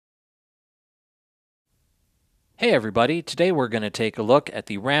Hey everybody, today we're going to take a look at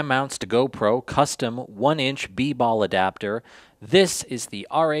the RAM mounts to GoPro custom 1-inch B-ball adapter. This is the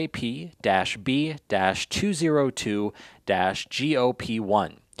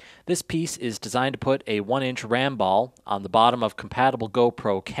RAP-B-202U-GOP1. This piece is designed to put a 1-inch RAM ball on the bottom of compatible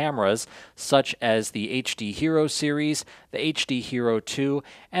GoPro cameras such as the HD HERO series, the HD HERO 2,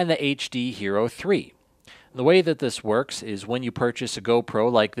 and the HD HERO 3. The way that this works is when you purchase a GoPro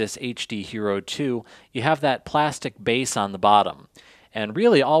like this HD HERO 2, you have that plastic base on the bottom. And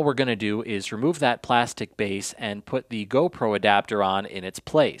really all we're going to do is remove that plastic base and put the GoPro adapter on in its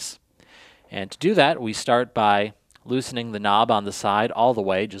place. And to do that, we start by loosening the knob on the side all the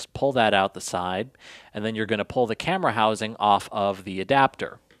way. Just pull that out the side, and then you're going to pull the camera housing off of the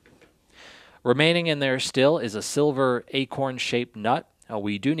adapter. Remaining in there still is a silver acorn-shaped nut.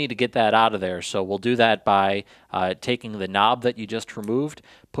 We do need to get that out of there, so we'll do that by taking the knob that you just removed,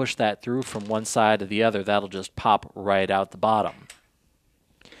 push that through from one side to the other. That'll just pop right out the bottom.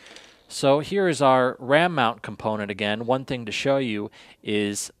 So here is our RAM mount component again. One thing to show you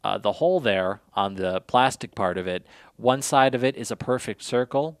is the hole there on the plastic part of it. One side of it is a perfect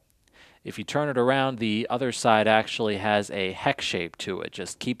circle. If you turn it around, the other side actually has a hex shape to it.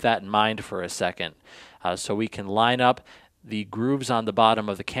 Just keep that in mind for a second. So we can line up the grooves on the bottom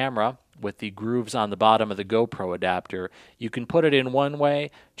of the camera with the grooves on the bottom of the GoPro adapter. You can put it in one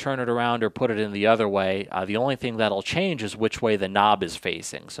way, turn it around, or put it in the other way. The only thing that'll change is which way the knob is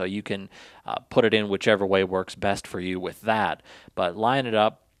facing. So you can put it in whichever way works best for you with that. But line it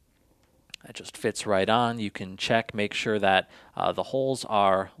up. It just fits right on. You can check, make sure that the holes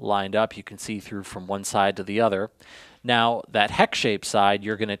are lined up. You can see through from one side to the other. Now, that hex-shaped side,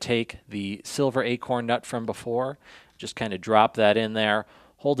 you're going to take the silver acorn nut from before, just kind of drop that in there,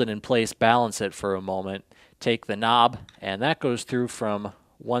 hold it in place, balance it for a moment, take the knob, and that goes through from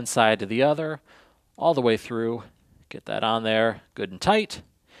one side to the other, all the way through. Get that on there, good and tight,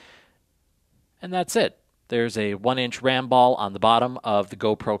 and that's it. There's a 1-inch RAM ball on the bottom of the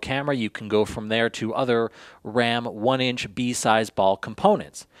GoPro camera. You can go from there to other RAM 1-inch B-size ball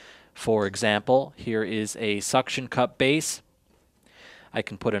components. For example, here is a suction cup base. I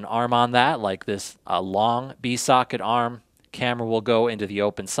can put an arm on that, like this long B-socket arm. Camera will go into the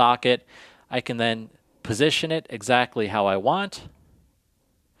open socket. I can then position it exactly how I want,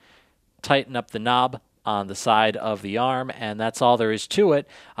 tighten up the knob on the side of the arm, and that's all there is to it.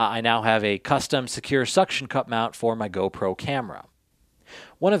 I now have a custom secure suction cup mount for my GoPro camera.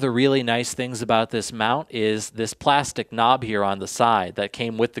 One of the really nice things about this mount is this plastic knob here on the side that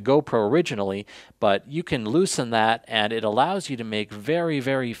came with the GoPro originally, but you can loosen that and it allows you to make very,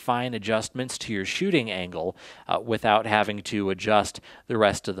 very fine adjustments to your shooting angle without having to adjust the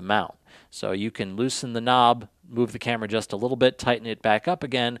rest of the mount. So you can loosen the knob, move the camera just a little bit, tighten it back up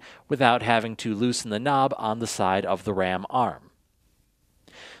again without having to loosen the knob on the side of the RAM arm.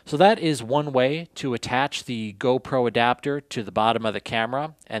 So that is one way to attach the GoPro adapter to the bottom of the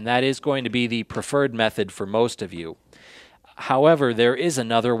camera, and that is going to be the preferred method for most of you. However, there is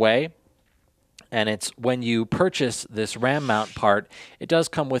another way, and it's when you purchase this RAM mount part, it does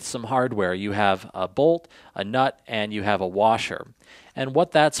come with some hardware. You have a bolt, a nut, and you have a washer. And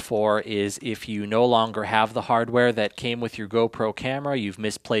what that's for is if you no longer have the hardware that came with your GoPro camera, you've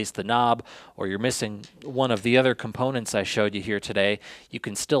misplaced the knob, or you're missing one of the other components I showed you here today, you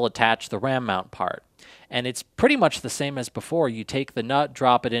can still attach the RAM mount part. And it's pretty much the same as before. You take the nut,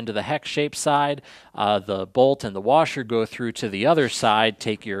 drop it into the hex-shaped side, the bolt and the washer go through to the other side,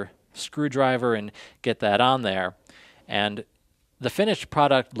 take your screwdriver and get that on there. And the finished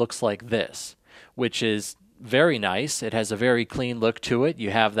product looks like this, which is very nice. It has a very clean look to it. You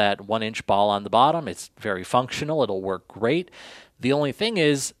have that 1-inch ball on the bottom. It's very functional. It'll work great. The only thing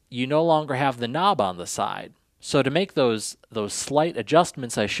is you no longer have the knob on the side. So to make those slight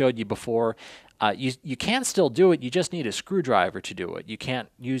adjustments I showed you before, you can still do it. You just need a screwdriver to do it. You can't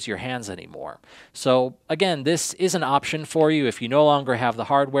use your hands anymore. So again, this is an option for you. If you no longer have the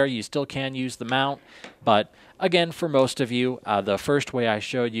hardware, you still can use the mount. But again, for most of you, the first way I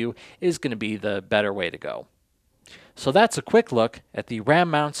showed you is going to be the better way to go. So that's a quick look at the RAM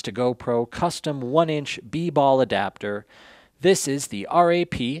mounts to GoPro custom 1-inch B-ball adapter. This is the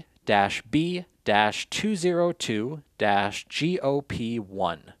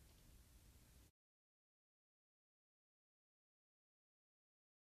RAP-B-202U-GOP1.